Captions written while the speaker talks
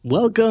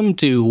Welcome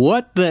to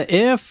What the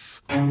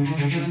If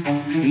News.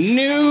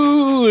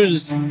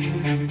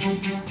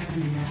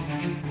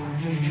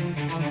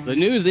 The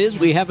news is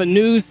we have a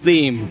news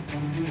theme.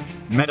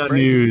 Meta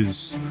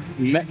news.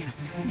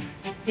 That's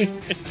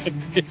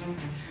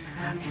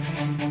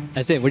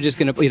it. We're just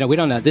going to, we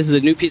don't know. This is a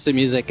new piece of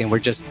music and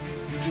we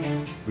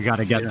got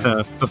to get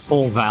the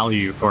full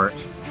value for it.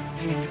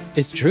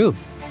 It's true.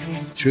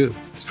 It's true.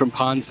 It's from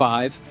Pond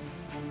 5.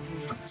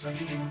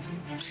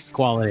 It's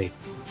quality.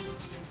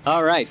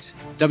 All right.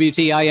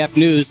 WTIF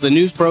News, the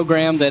news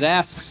program that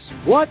asks,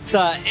 what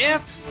the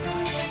if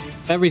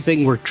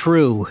everything were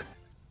true?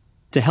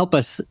 To help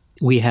us,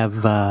 we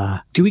have,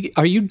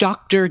 are you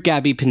Dr.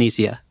 Gabby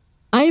Panisia?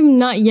 I'm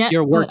not yet,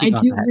 You're working but I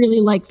do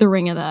really like the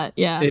ring of that.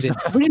 Yeah. It is.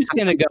 We're just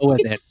going to go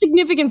with it's it. a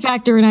significant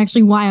factor in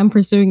actually why I'm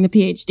pursuing the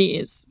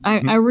PhD.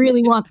 I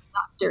really want the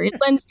doctor. It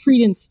lends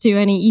credence to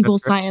any evil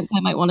science I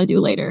might want to do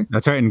later.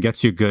 That's right, and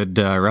gets you good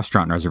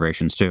restaurant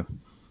reservations, too.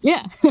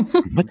 Yeah.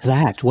 What's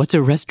that? What's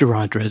a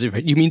restaurant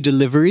reservation? You mean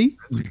delivery?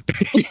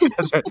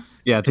 That's right.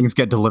 Yeah, things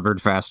get delivered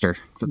faster.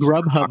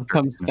 Grubhub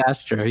comes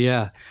faster,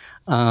 yeah.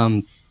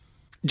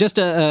 Just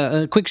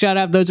a quick shout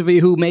out to those of you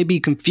who may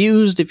be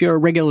confused. If you're a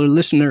regular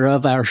listener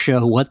of our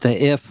show, What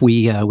the If,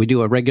 we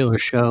do a regular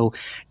show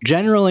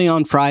generally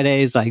on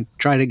Fridays. I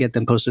try to get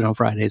them posted on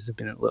Fridays. I've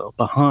been a little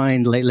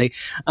behind lately.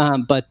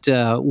 But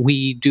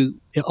we do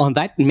on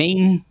that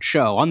main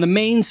show, on the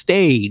main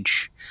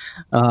stage,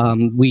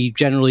 we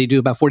generally do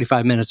about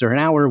 45 minutes or an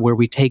hour where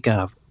we take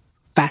a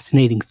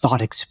fascinating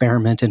thought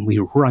experiment and we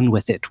run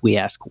with it. We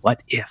ask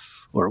what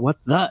if or what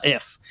the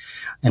if,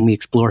 and we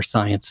explore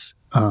science.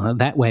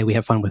 That way we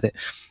have fun with it.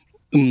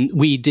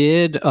 We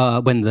did,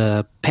 when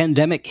the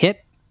pandemic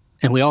hit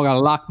and we all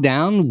got locked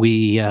down,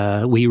 we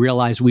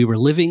realized we were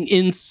living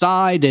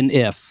inside an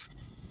if.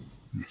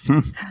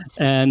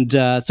 And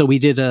so we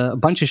did a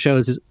bunch of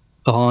shows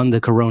on the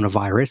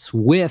coronavirus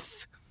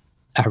with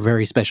our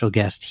very special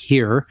guest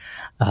here,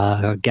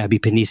 Gabby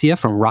Panisia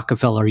from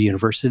Rockefeller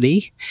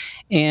University.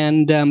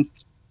 And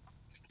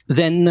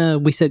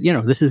then we said,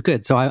 this is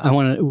good.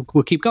 So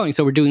we'll keep going.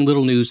 So we're doing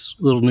little news,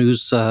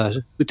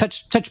 we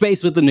touch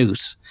base with the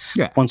news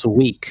once a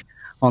week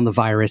on the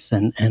virus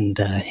and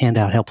hand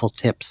out helpful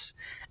tips.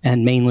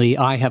 And mainly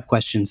I have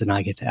questions and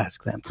I get to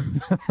ask them.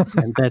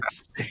 And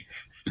that's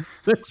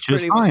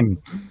just fine.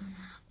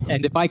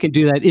 And if I can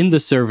do that in the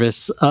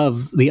service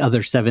of the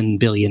other 7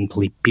 billion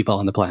people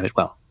on the planet,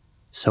 well,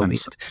 so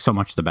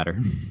much the better.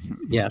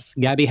 Yes.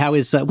 Gabby, how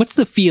is what's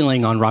the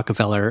feeling on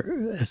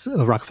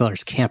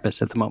Rockefeller's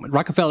campus at the moment?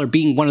 Rockefeller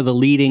being one of the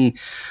leading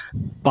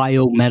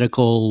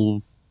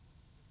biomedical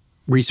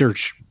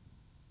research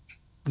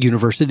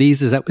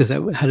universities. Is that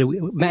how do we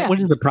Matt,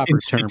 what is the proper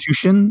term?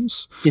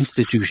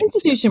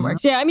 Institution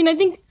works. Yeah, I mean I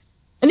think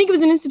it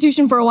was an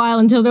institution for a while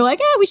until they're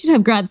like, we should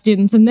have grad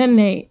students, and then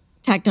they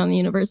tacked on the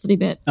university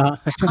bit.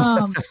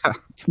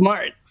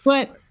 Smart.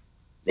 But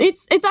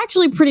it's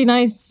actually pretty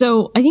nice.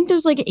 So I think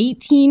there's like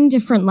 18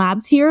 different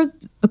labs here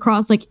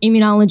across like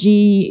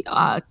immunology,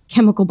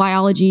 chemical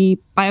biology,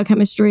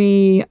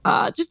 biochemistry,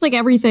 just like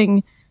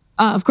everything.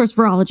 Of course,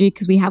 virology,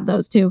 because we have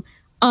those too,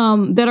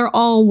 that are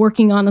all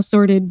working on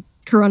assorted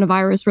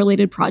coronavirus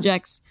related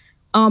projects.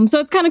 So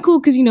it's kind of cool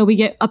because, we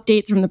get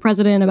updates from the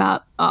president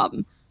about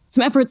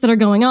some efforts that are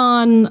going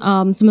on,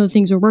 some of the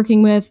things we're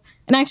working with.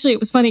 And actually, it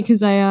was funny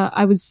because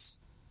I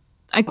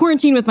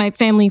quarantined with my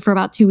family for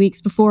about 2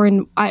 weeks before,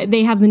 and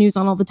they have the news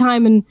on all the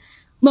time. And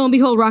lo and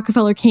behold,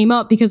 Rockefeller came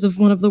up because of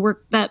one of the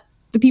work that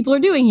the people are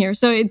doing here.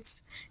 So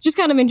it's just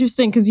kind of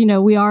interesting because,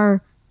 we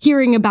are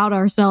hearing about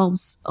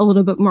ourselves a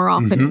little bit more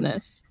often in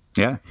this.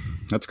 Yeah,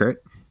 that's great.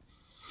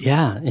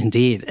 Yeah,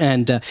 indeed.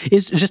 And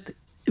it's just,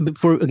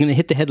 before we're going to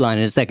hit the headline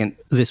in a second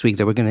this week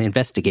that we're going to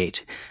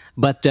investigate.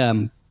 But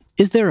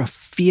is there a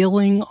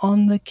feeling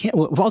on the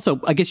campus? Also,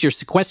 I guess you're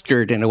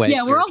sequestered in a way.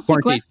 Yeah, we're all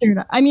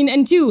sequestered. I mean,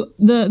 and two,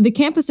 the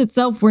campus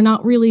itself, we're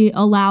not really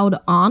allowed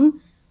on.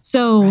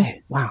 So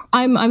right. Wow.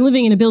 I'm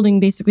living in a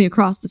building basically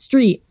across the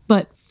street.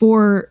 But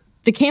for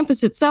the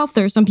campus itself,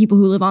 there are some people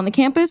who live on the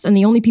campus, and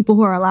the only people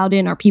who are allowed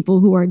in are people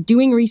who are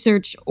doing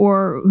research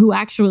or who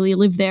actually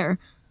live there,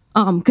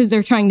 because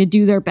they're trying to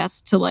do their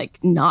best to like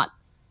not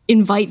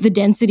invite the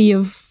density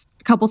of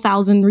a couple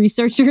thousand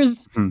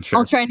researchers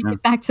all trying to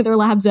get back to their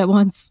labs at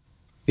once.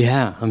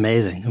 Yeah,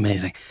 amazing.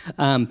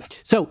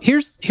 So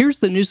here's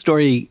the news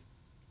story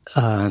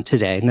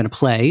today. I'm going to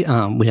play.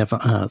 We have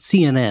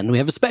CNN. We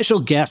have a special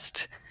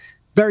guest,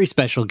 very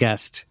special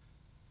guest.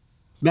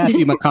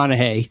 Matthew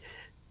McConaughey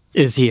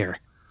is here,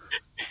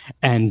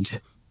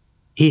 and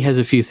he has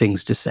a few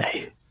things to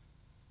say.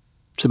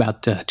 It's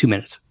about 2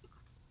 minutes.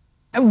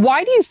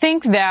 Why do you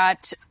think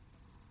that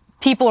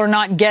people are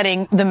not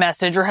getting the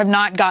message or have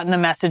not gotten the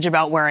message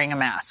about wearing a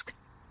mask?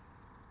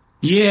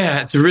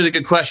 Yeah, it's a really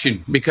good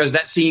question, because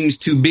that seems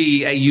to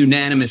be a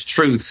unanimous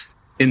truth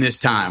in this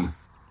time.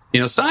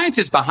 Science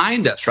is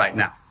behind us right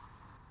now,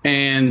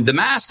 and the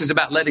mask is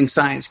about letting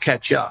science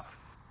catch up.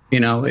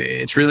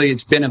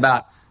 It's been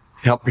about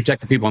help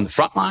protect the people on the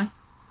front line,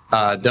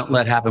 Don't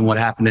let happen what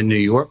happened in New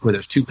York, where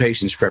there's 2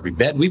 patients for every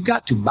bed. We've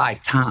got to buy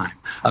time.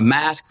 A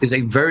mask is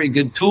a very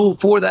good tool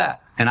for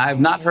that. And I have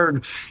not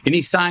heard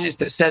any science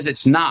that says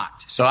it's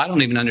not. So I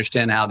don't even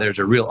understand how there's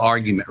a real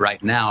argument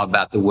right now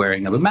about the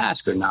wearing of a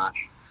mask or not,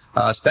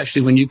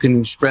 especially when you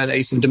can spread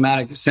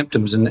asymptomatic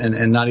symptoms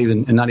and not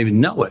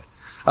even know it.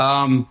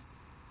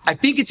 I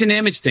think it's an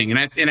image thing, and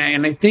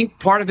I think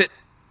part of it,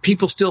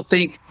 people still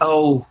think,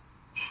 oh,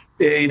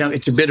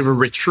 it's a bit of a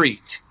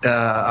retreat, or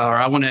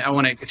I want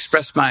to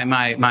express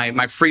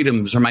my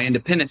freedoms or my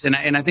independence, and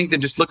I think they're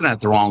just looking at it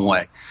the wrong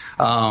way.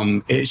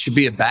 It should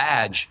be a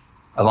badge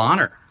of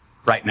honor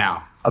right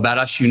now about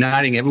us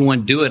uniting.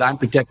 Everyone do it. I'm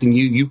protecting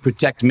you. You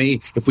protect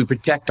me. If we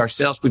protect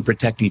ourselves, we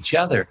protect each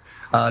other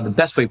the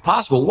best way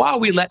possible while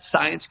we let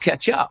science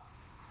catch up.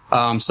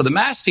 So the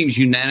mask seems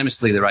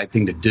unanimously the right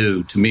thing to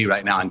do to me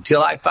right now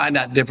until I find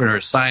out different, or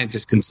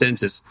scientific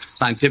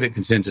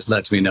consensus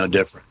lets me know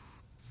different.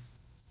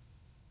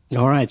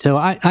 All right. So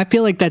I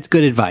feel like that's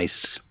good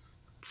advice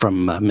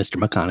from Mr.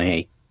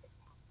 McConaughey.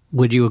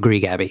 Would you agree,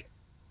 Gabby?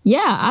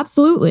 Yeah,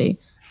 absolutely.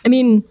 I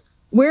mean,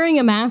 wearing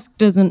a mask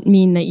doesn't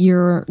mean that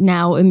you're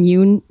now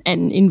immune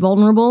and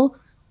invulnerable,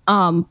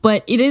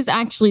 but it is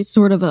actually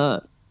sort of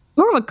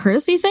more of a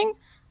courtesy thing,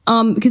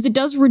 because it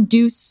does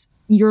reduce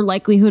your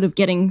likelihood of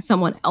getting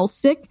someone else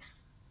sick.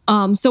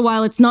 So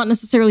while it's not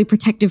necessarily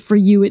protective for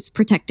you, it's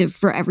protective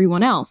for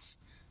everyone else.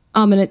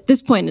 And at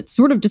this point, it's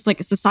sort of just like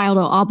a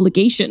societal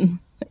obligation.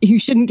 You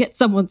shouldn't get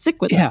someone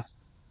sick with this.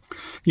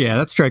 Yeah,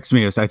 that strikes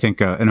me as, I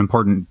think, an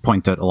important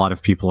point that a lot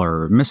of people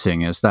are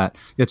missing is that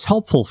it's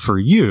helpful for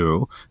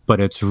you, but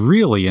it's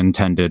really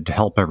intended to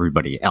help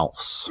everybody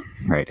else,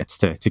 right? It's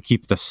to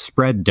keep the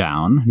spread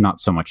down,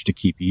 not so much to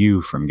keep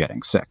you from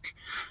getting sick.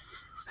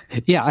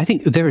 Yeah, I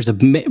think there's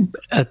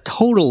a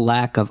total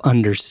lack of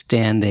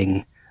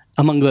understanding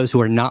among those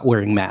who are not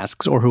wearing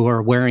masks or who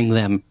are wearing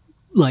them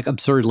like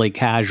absurdly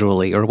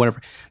casually or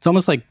whatever. It's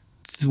almost like,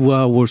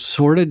 well, we're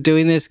sort of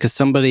doing this because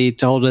somebody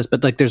told us,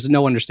 but like there's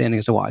no understanding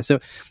as to why. So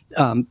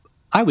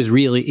I was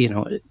really,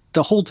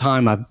 the whole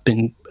time I've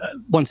been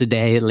once a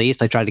day at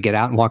least, I try to get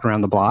out and walk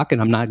around the block,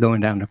 and I'm not going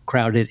down to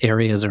crowded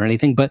areas or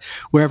anything. But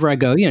wherever I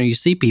go, you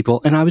see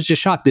people. And I was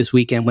just shocked this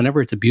weekend,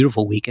 whenever it's a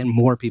beautiful weekend,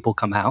 more people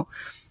come out.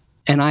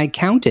 And I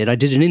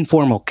did an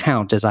informal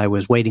count as I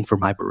was waiting for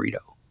my burrito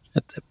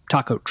at the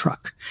taco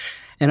truck.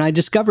 And I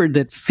discovered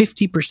that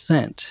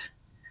 50%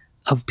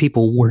 of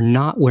people were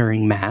not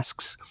wearing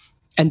masks.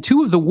 And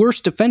 2 of the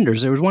worst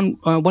offenders, there was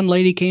one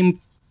lady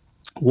came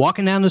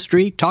walking down the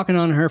street, talking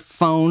on her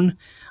phone,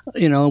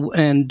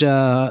 and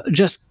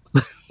just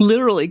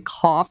literally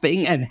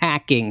coughing and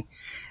hacking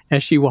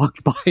as she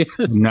walked by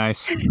us.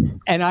 Nice.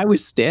 And I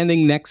was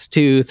standing next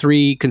to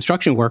 3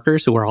 construction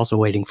workers who were also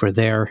waiting for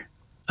their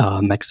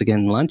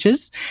Mexican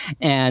lunches,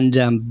 and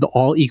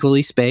all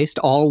equally spaced,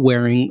 all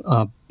wearing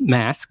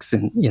masks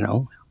and,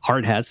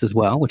 hard hats as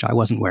well, which I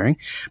wasn't wearing.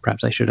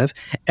 Perhaps I should have.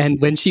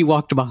 And when she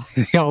walked by,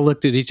 they all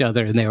looked at each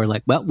other and they were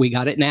like, well, we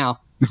got it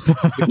now.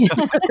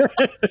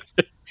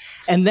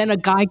 And then a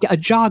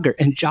jogger,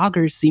 and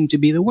joggers seem to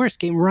be the worst,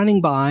 came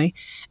running by,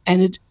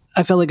 and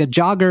I felt like a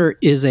jogger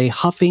is a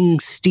huffing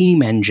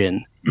steam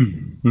engine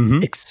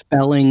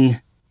expelling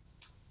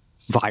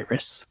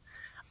virus.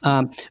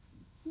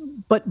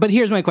 But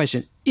here's my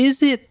question.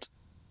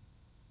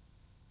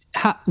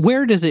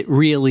 Where is it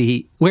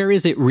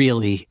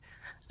really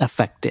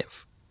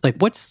effective?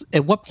 Like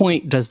at what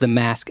point does the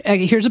mask,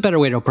 here's a better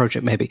way to approach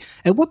it maybe.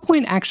 At what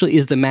point actually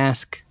is the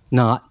mask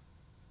not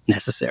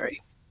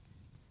necessary?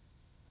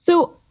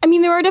 So, I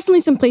mean, there are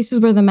definitely some places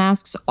where the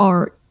masks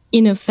are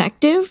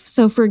ineffective.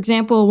 So, for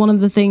example, one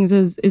of the things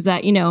is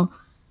that,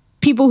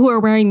 people who are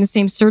wearing the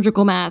same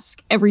surgical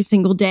mask every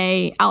single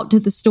day out to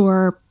the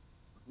store,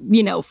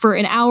 for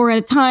an hour at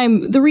a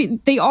time,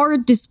 they are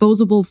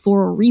disposable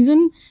for a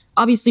reason.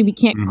 Obviously, we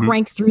can't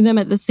crank through them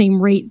at the same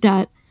rate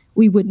that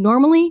we would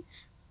normally.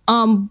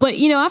 But,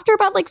 after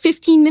about like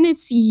 15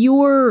 minutes,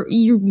 your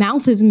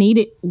mouth has made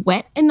it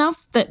wet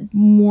enough that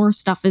more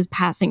stuff is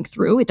passing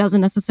through. It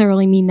doesn't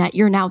necessarily mean that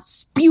you're now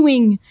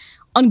spewing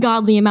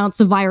ungodly amounts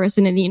of virus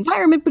into the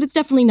environment, but it's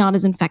definitely not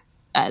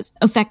as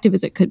effective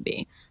as it could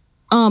be.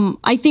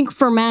 I think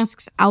for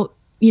masks out,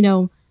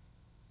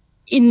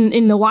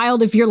 in the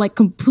wild, if you're like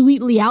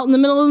completely out in the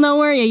middle of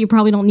nowhere, you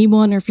probably don't need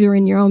one, or if you're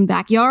in your own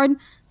backyard.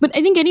 But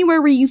I think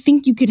anywhere where you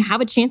think you could have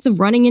a chance of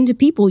running into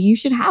people, you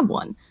should have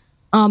one.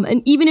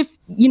 And even if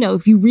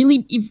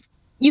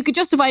you could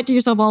justify it to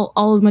yourself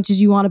all as much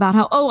as you want about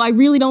how, I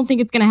really don't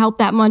think it's going to help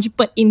that much,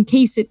 but in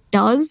case it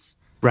does.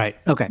 Right.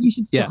 Okay. You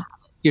should still have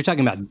it. You're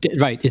talking about,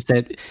 right. It's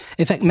that,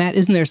 in fact, Matt,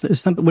 isn't there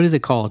something, what is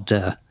it called?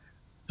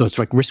 It's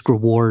like risk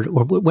reward,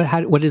 or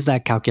what is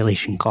that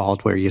calculation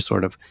called where you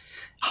sort of,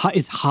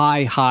 it's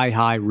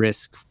high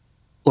risk,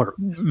 or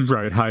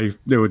right.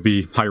 It would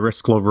be high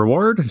risk, low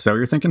reward. Is that what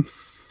you're thinking?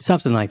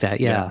 Something like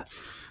that. Yeah.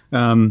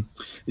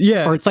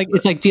 Yeah, Or it's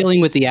like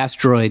dealing with the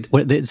asteroid.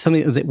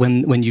 Something that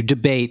when you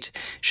debate,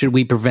 should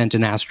we prevent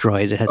an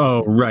asteroid? It has,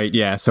 right.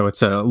 Yeah. So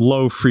it's a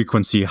low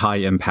frequency, high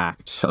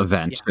impact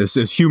event. As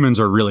humans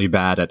are really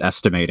bad at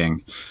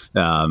estimating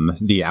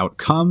the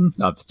outcome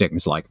of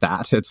things like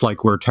that. It's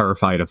like we're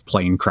terrified of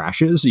plane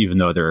crashes, even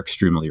though they're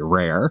extremely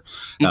rare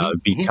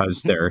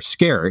because they're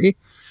scary.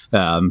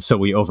 So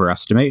we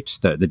overestimate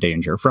the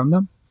danger from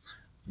them.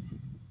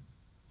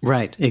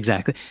 Right.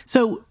 Exactly.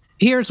 So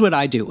here's what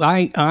I do.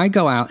 I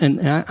go out and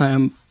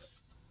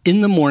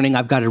in the morning,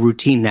 I've got a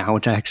routine now,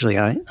 which actually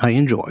I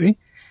enjoy.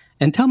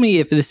 And tell me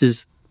if this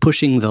is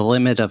pushing the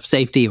limit of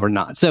safety or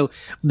not. So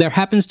there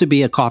happens to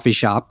be a coffee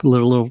shop,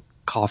 little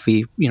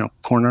coffee,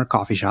 corner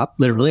coffee shop,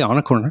 literally on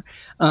a corner,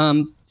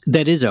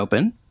 that is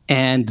open.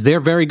 And they're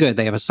very good.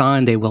 They have a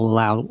sign. They will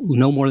allow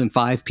no more than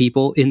 5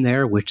 people in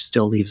there, which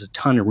still leaves a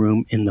ton of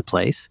room in the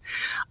place.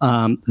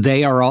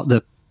 They are all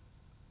the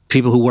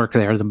people who work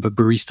there, the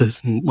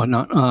baristas and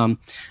whatnot,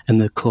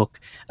 and the cook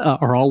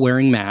are all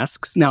wearing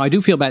masks. Now, I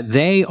do feel bad.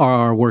 They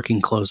are working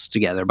close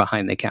together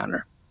behind the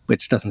counter,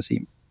 which doesn't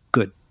seem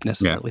good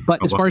necessarily. Yeah.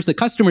 But as far as the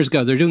customers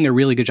go, they're doing a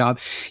really good job.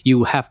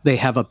 They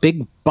have a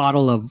big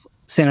bottle of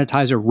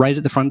sanitizer right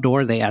at the front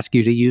door. They ask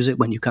you to use it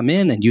when you come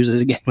in and use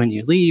it again when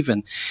you leave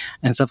and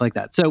stuff like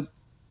that. So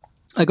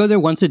I go there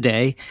once a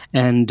day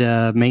and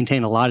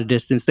maintain a lot of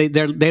distance. They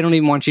don't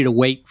even want you to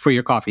wait for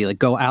your coffee. Like,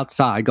 go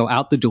outside, go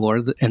out the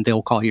door, and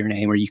they'll call your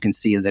name, or you can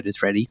see that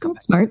it's ready.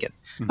 That's smart.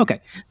 Okay,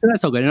 so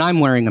that's all good. And I'm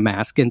wearing a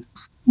mask, and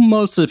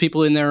most of the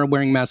people in there are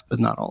wearing masks, but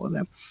not all of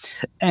them.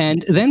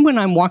 And then when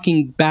I'm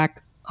walking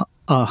back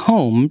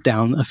home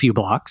down a few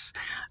blocks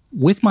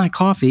with my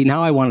coffee,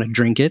 now I want to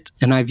drink it,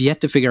 and I've yet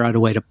to figure out a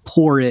way to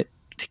pour it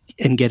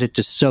and get it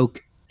to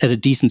soak at a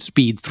decent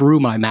speed through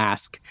my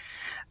mask.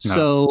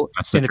 So,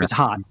 and if it's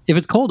hot, if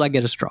it's cold, I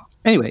get a straw.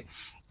 Anyway,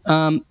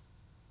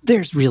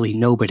 there's really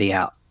nobody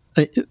out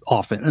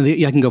often.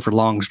 I can go for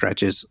long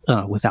stretches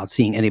without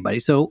seeing anybody.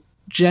 So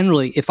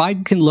generally, if I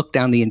can look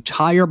down the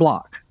entire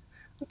block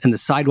and the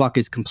sidewalk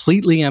is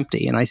completely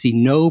empty and I see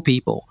no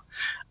people,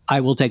 I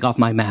will take off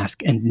my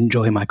mask and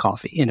enjoy my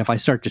coffee. And if I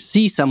start to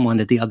see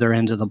someone at the other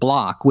end of the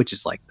block, which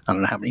is like, I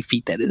don't know how many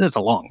feet that is, that's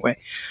a long way,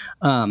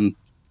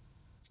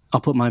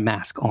 I'll put my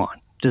mask on.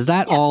 Does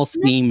that all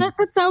seem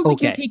that sounds like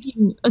okay? You're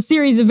taking a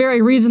series of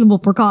very reasonable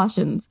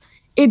precautions.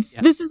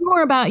 This is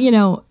more about,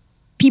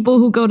 people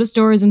who go to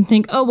stores and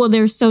think, oh, well,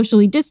 they're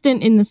socially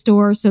distant in the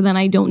store, so then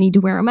I don't need to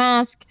wear a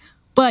mask.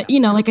 But,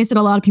 like I said,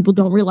 a lot of people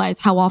don't realize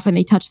how often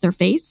they touch their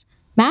face.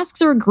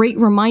 Masks are a great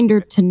reminder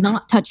to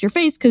not touch your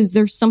face because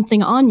there's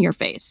something on your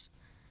face.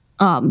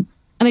 And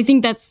I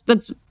think that's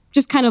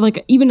just kind of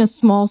like even a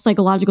small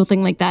psychological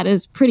thing like that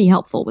is pretty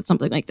helpful with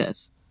something like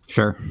this.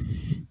 Sure.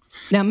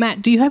 Now,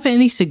 Matt, do you have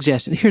any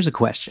suggestions? Here's a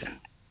question.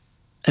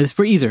 It's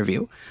for either of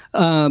you.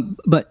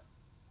 But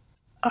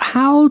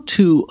how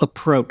to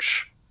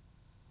approach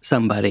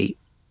somebody?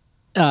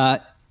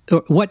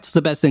 What's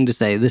the best thing to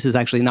say? This is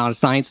actually not a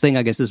science thing.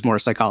 I guess it's more a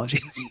psychology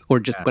thing or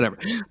just whatever,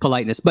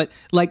 politeness. But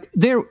like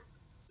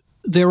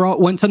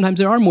sometimes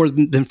there are more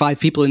than 5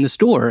 people in the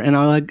store, and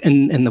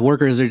and the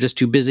workers are just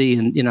too busy,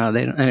 and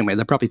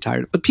they're probably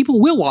tired. But people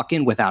will walk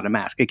in without a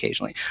mask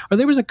occasionally. Or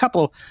there was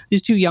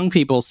these 2 young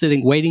people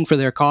sitting waiting for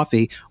their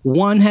coffee.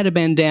 One had a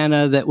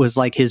bandana that was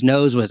like his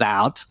nose was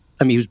out.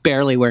 I mean, he was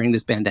barely wearing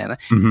this bandana.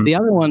 Mm-hmm. The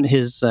other one,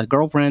 his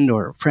girlfriend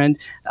or friend,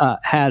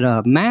 had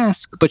a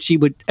mask, but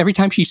every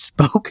time she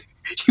spoke,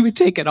 she would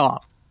take it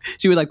off.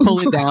 She would pull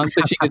it down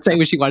so she could say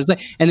what she wanted to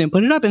say and then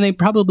put it up. And they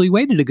probably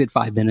waited a good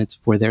 5 minutes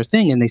for their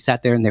thing. And they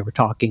sat there and they were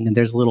talking. And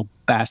there's a little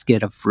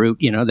basket of fruit,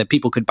 that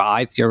people could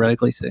buy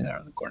theoretically sitting there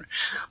in the corner.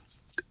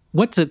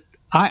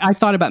 I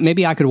thought about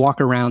maybe I could walk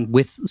around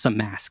with some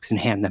masks and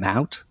hand them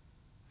out.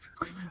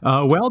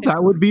 Well,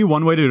 that would be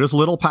one way to do it. It's a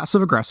little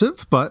passive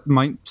aggressive, but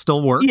might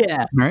still work.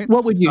 Yeah. Right.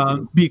 What would you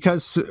do?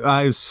 Because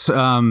I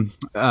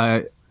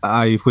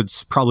would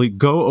probably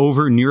go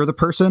over near the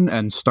person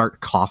and start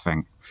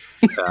coughing.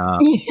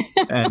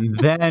 And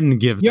then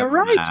give them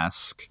a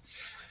mask.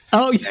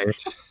 Oh,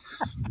 yes.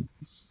 Right?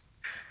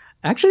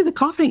 Actually, the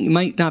coughing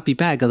might not be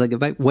bad because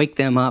it might wake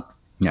them up.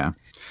 Yeah.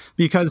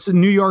 Because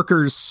New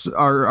Yorkers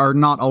are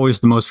not always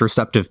the most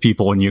receptive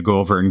people when you go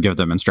over and give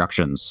them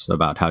instructions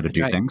about how to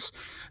do things.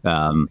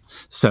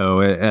 So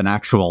an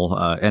actual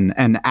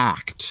an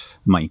act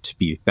might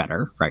be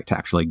better, right? To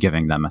actually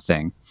giving them a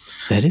thing.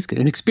 That is good.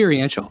 And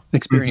experiential.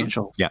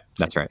 Mm-hmm. Yeah,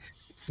 that's right.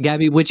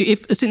 Gabby, would you?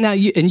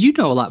 You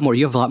know a lot more.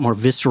 You have a lot more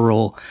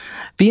visceral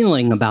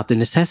feeling about the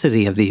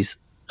necessity of these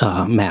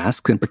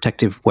masks and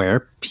protective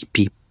wear,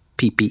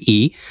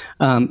 PPE.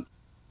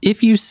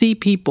 If you see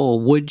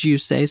people, would you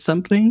say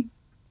something?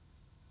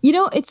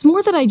 It's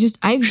more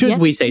that should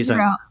we say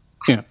something?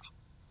 Yeah,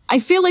 I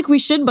feel like we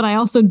should, but I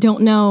also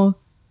don't know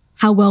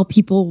how well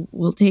people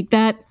will take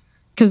that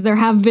because there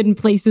have been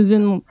places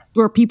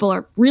where people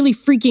are really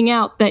freaking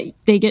out that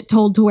they get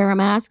told to wear a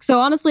mask. So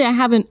honestly, I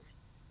haven't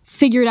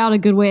figured out a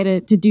good way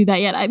to do that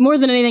yet. More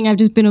than anything, I've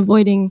just been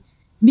avoiding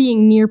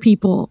being near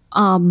people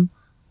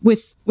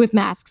with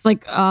masks.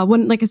 Like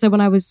I said,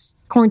 when I was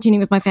quarantining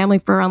with my family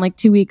for around like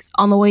 2 weeks.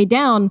 On the way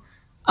down,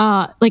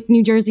 like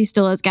New Jersey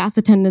still has gas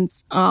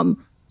attendants.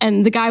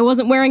 And the guy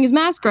wasn't wearing his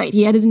mask right.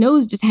 He had his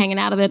nose just hanging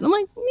out of it. I'm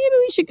like, maybe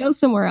we should go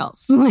somewhere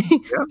else. Like,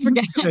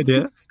 forget it.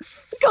 Let's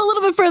go a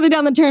little bit further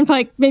down the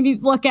turnpike. Maybe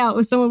luck out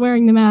with someone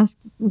wearing the mask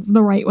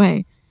the right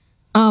way.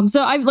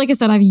 So like I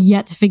said, I've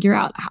yet to figure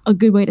out a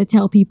good way to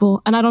tell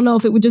people. And I don't know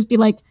if it would just be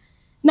like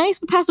nice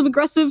but passive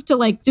aggressive to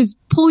like just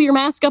pull your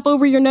mask up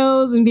over your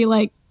nose and be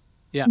like,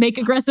 make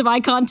aggressive eye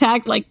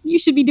contact. Like, you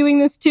should be doing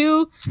this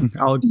too.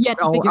 I'll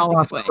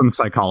ask some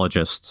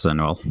psychologists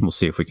and we'll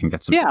see if we can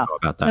get some info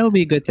about that. That would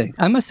be a good thing.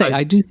 I must say,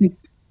 I do think.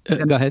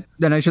 Go ahead.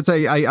 Then I should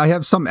say I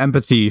have some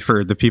empathy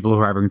for the people who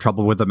are having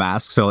trouble with the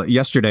mask. So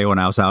yesterday when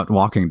I was out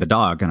walking the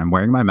dog and I'm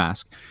wearing my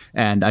mask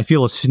and I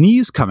feel a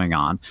sneeze coming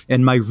on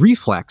and my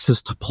reflex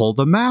is to pull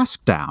the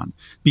mask down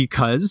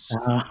because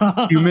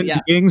human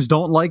beings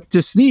don't like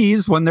to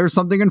sneeze when there's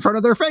something in front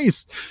of their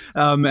face.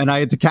 And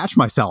I had to catch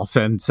myself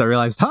and so I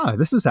realized,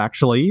 this is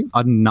actually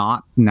a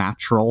not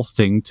natural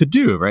thing to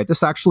do, right?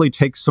 This actually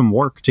takes some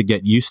work to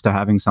get used to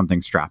having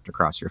something strapped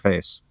across your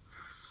face.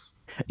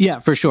 Yeah,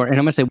 for sure. And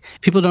I must say,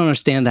 people don't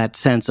understand that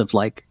sense of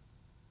like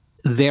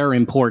their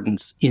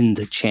importance in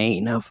the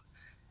chain of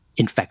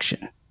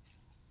infection.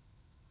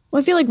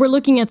 Well, I feel like we're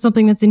looking at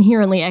something that's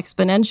inherently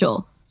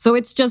exponential. So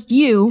it's just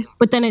you,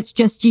 but then it's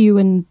just you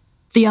and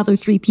the other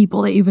 3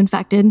 people that you've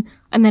infected.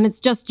 And then it's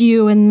just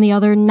you and the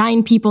other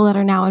 9 people that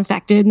are now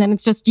infected. And then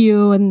it's just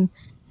you and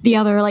the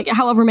other, like,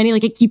 however many,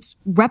 like, it keeps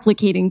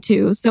replicating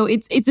too. So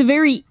it's a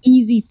very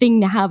easy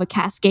thing to have a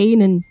cascade,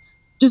 and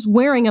just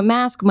wearing a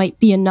mask might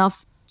be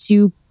enough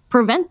to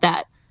prevent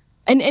that.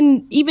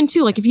 And even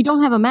too, like, if you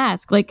don't have a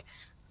mask, like,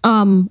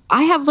 I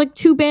have like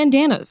 2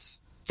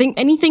 bandanas.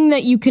 Anything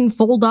that you can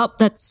fold up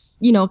that's,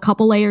 a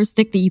couple layers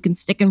thick that you can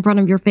stick in front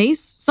of your face,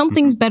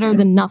 something's better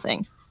than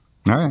nothing.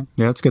 All right.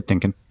 Yeah, that's good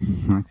thinking.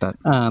 I like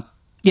that.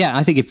 Yeah,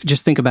 I think if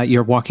just think about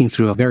you're walking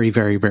through a very,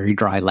 very, very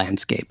dry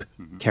landscape,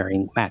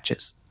 carrying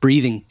matches,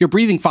 you're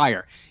breathing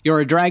fire. You're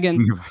a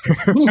dragon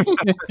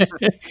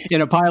in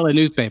a pile of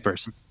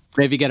newspapers.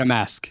 Maybe get a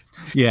mask.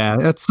 Yeah,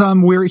 it's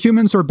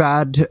humans are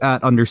bad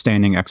at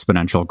understanding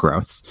exponential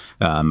growth.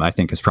 I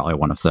think is probably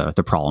one of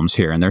the problems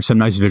here. And there's some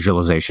nice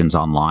visualizations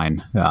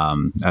online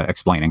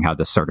explaining how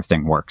this sort of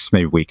thing works.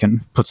 Maybe we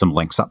can put some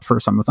links up for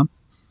some of them.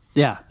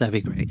 Yeah, that'd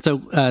be great. So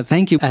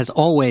thank you, as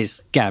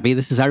always, Gabby.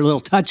 This is our little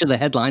touch of the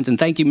headlines. And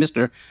thank you,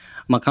 Mr.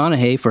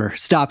 McConaughey, for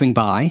stopping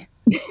by.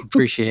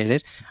 Appreciate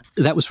it.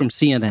 That was from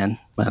CNN,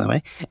 by the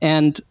way.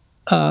 And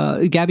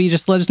Gabby,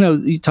 just let us know,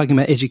 you're talking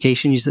about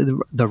education. You said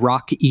the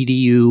Rock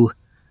EDU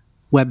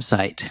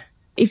website.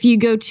 If you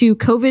go to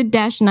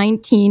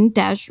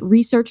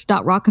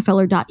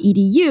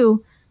covid-19-research.rockefeller.edu,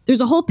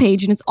 there's a whole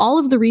page, and it's all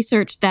of the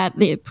research that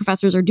the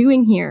professors are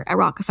doing here at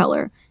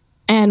Rockefeller.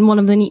 And one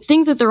of the neat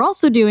things that they're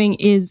also doing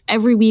is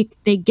every week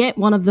they get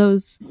one of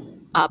those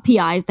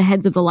PIs, the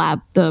heads of the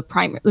lab, the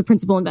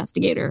principal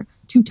investigator,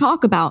 to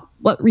talk about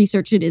what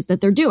research it is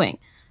that they're doing.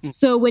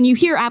 So when you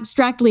hear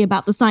abstractly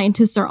about the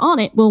scientists are on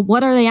it, well,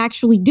 what are they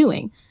actually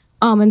doing?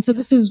 And so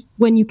this is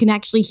when you can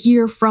actually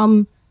hear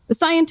from the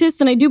scientists.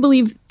 And I do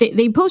believe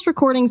they post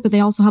recordings, but they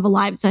also have a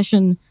live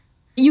session.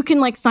 You can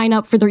like sign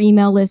up for their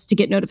email list to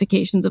get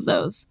notifications of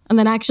those and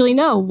then actually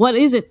know what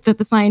is it that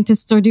the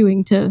scientists are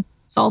doing to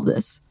solve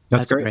this.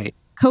 That's great.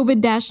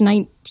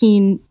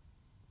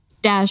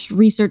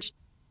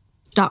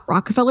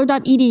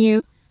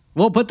 covid-19-research.rockefeller.edu.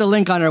 We'll put the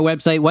link on our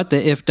website,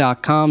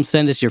 whattheif.com.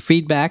 Send us your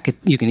feedback.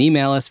 You can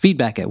email us,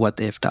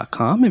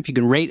 feedback@whattheif.com. If you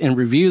can rate and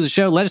review the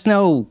show, let us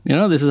know.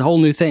 This is a whole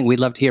new thing. We'd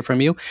love to hear from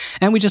you.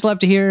 And we just love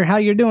to hear how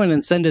you're doing,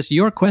 and send us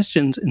your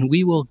questions and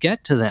we will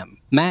get to them.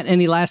 Matt,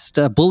 any last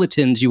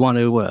bulletins you want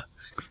to...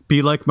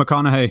 Be like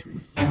McConaughey.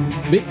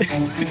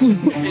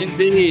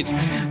 Indeed.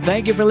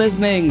 Thank you for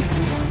listening.